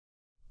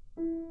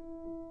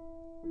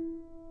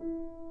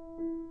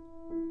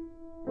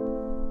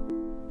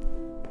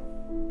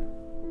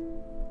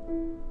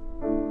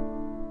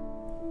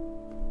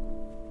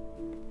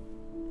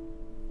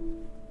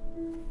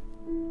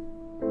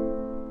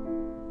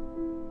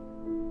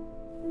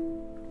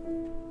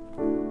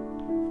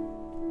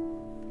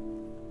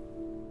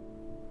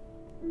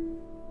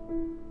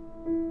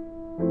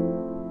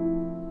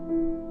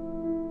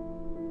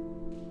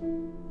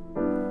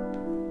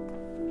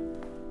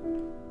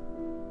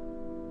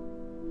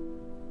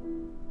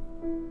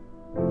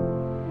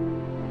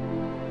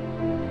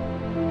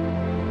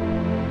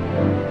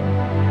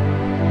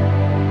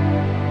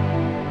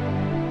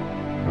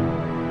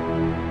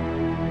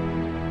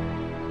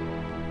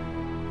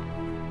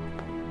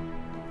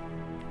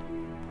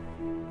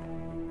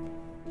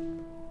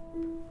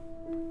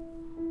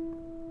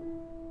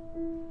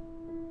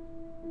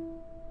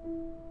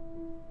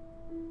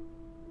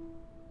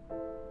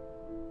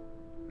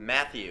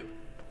Matthew.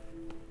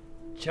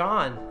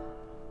 John,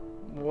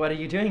 what are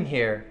you doing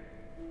here?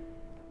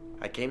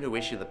 I came to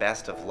wish you the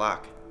best of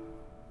luck.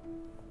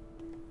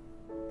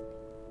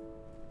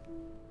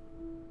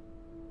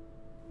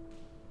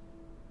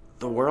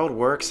 The world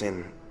works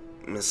in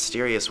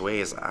mysterious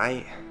ways.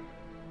 I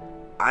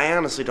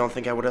honestly don't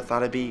think I would have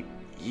thought it'd be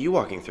you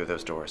walking through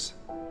those doors.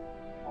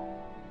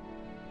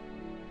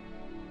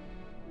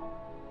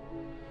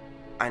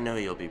 I know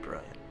you'll be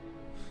brilliant.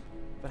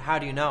 But how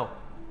do you know?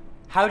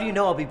 How do you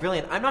know I'll be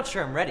brilliant? I'm not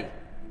sure I'm ready.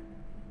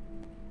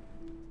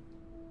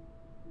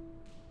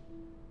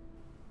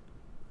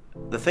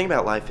 The thing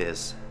about life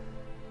is,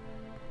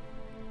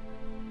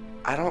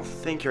 I don't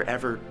think you're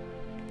ever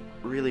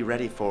really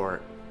ready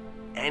for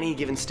any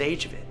given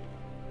stage of it.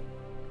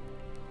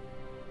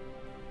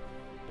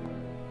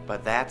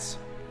 But that's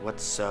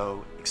what's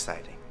so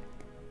exciting.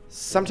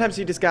 Sometimes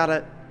you just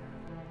gotta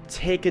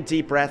take a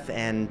deep breath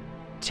and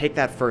take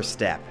that first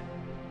step,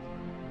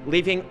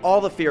 leaving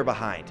all the fear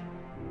behind.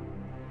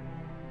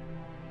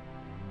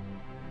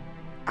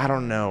 I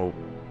don't know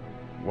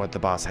what the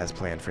boss has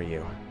planned for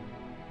you,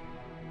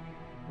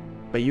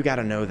 but you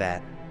gotta know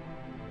that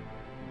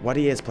what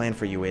he has planned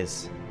for you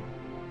is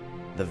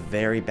the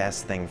very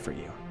best thing for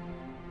you.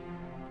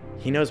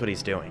 He knows what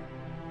he's doing.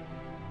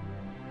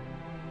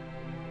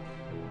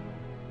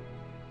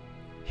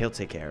 He'll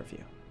take care of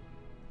you.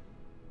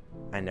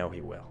 I know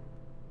he will.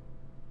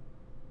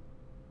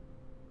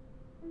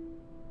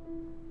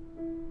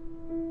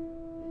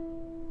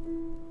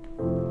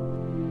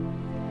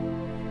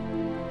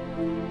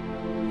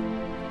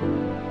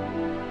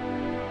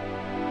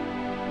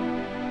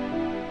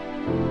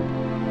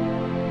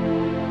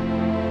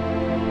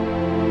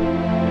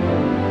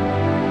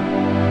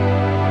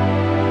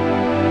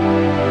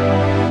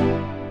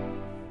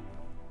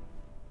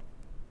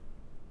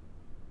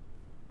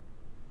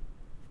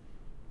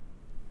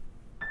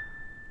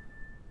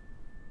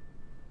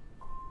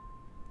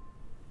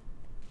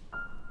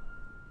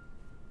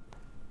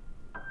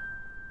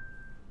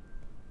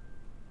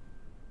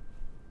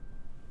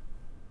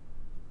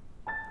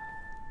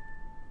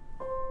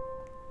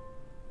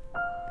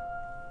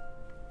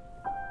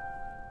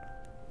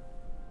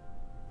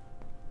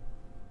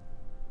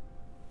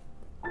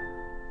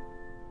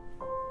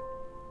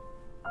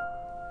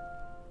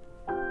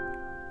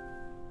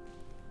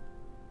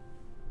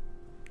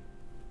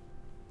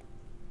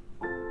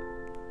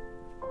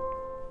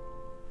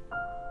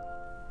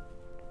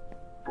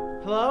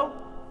 Hello?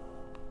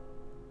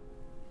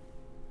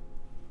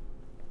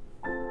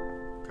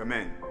 Come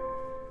in.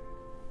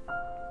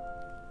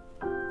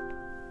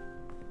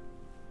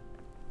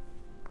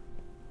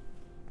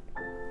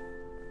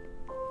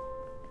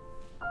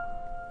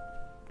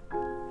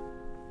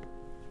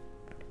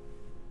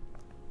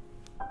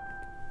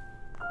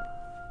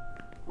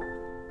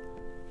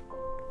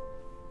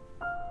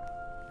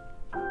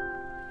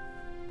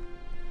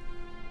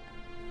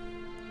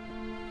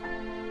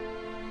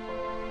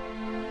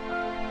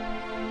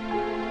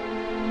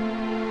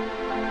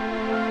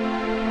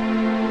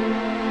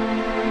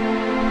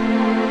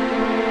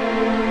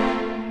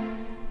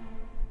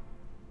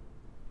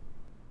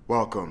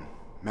 Welcome,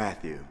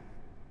 Matthew.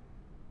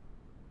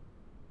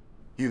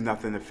 You've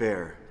nothing to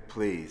fear.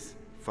 Please,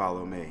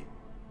 follow me.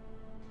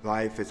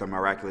 Life is a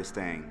miraculous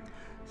thing.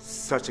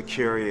 Such a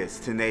curious,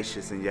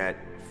 tenacious, and yet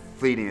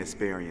fleeting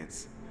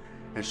experience.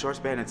 In a short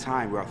span of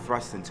time, we are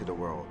thrust into the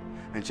world,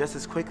 and just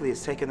as quickly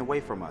it's taken away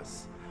from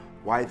us.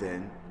 Why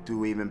then do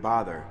we even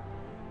bother?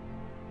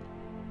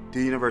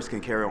 The universe can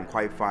carry on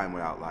quite fine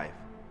without life.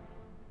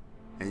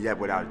 And yet,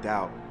 without a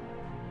doubt,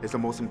 it's the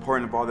most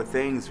important of all the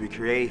things we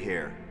create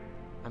here.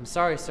 I'm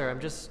sorry, sir. I'm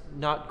just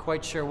not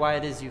quite sure why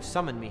it is you've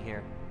summoned me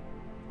here.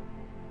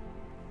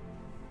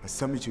 I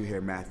summoned you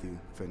here, Matthew,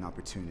 for an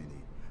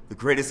opportunity. The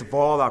greatest of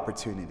all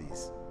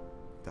opportunities.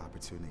 The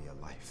opportunity of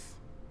life.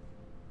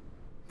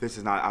 This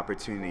is not an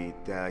opportunity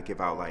that I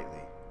give out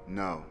lightly.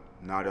 No,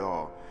 not at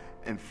all.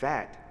 In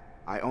fact,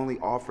 I only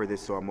offer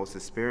this to our most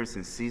experienced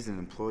and seasoned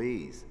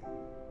employees.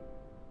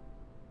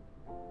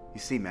 You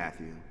see,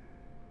 Matthew,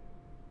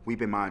 we've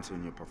been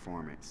monitoring your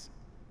performance.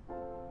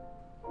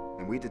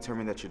 And we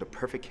determined that you're the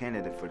perfect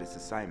candidate for this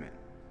assignment.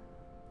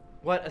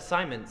 What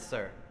assignment,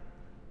 sir?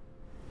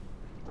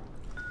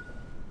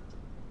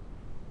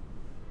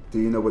 Do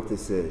you know what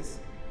this is,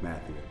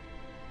 Matthew?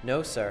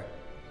 No, sir.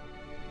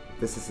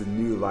 This is a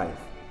new life.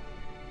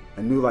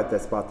 A new life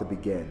that's about to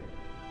begin.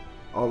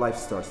 All life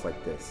starts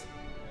like this.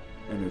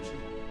 Energy.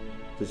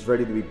 Just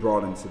ready to be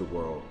brought into the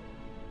world.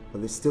 But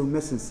they're still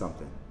missing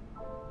something.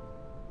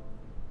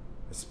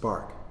 A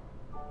spark.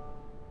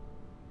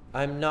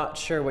 I'm not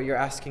sure what you're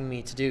asking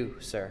me to do,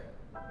 sir.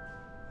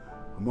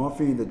 I'm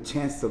offering you the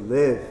chance to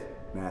live,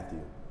 Matthew.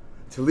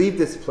 To leave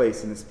this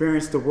place and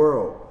experience the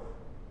world.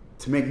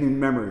 To make new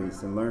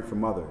memories and learn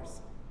from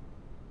others.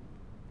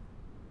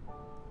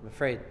 I'm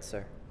afraid,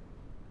 sir.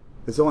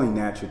 It's only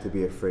natural to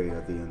be afraid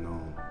of the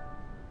unknown.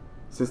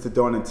 Since the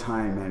dawn of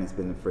time, man has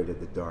been afraid of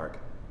the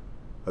dark,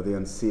 of the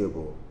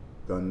unseeable,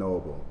 the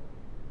unknowable.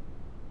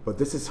 But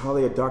this is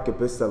hardly a dark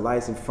abyss that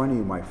lies in front of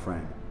you, my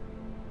friend.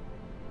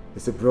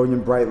 It's a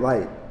brilliant bright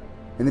light.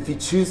 And if you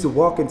choose to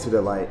walk into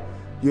the light,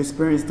 you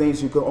experience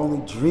things you could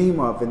only dream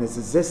of in its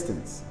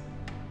existence.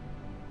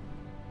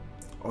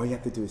 All you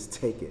have to do is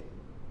take it,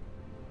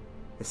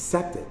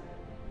 accept it,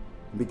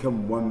 and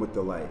become one with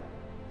the light.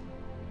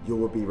 You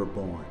will be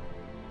reborn.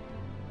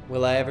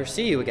 Will I ever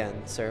see you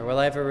again, sir? Will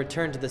I ever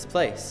return to this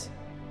place?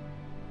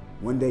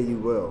 One day you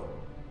will.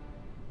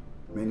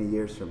 Many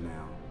years from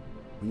now,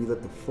 when you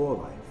live the full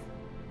life,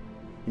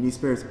 and you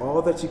experience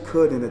all that you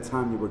could in the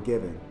time you were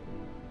given,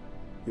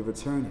 you'll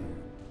return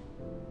here.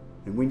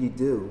 And when you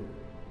do,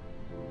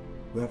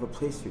 we'll have a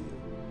place for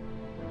you,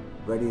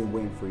 ready and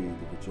waiting for you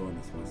to rejoin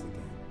us once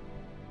again.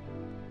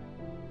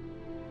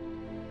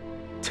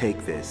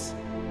 Take this,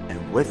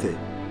 and with it,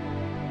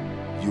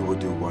 you will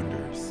do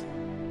wonders.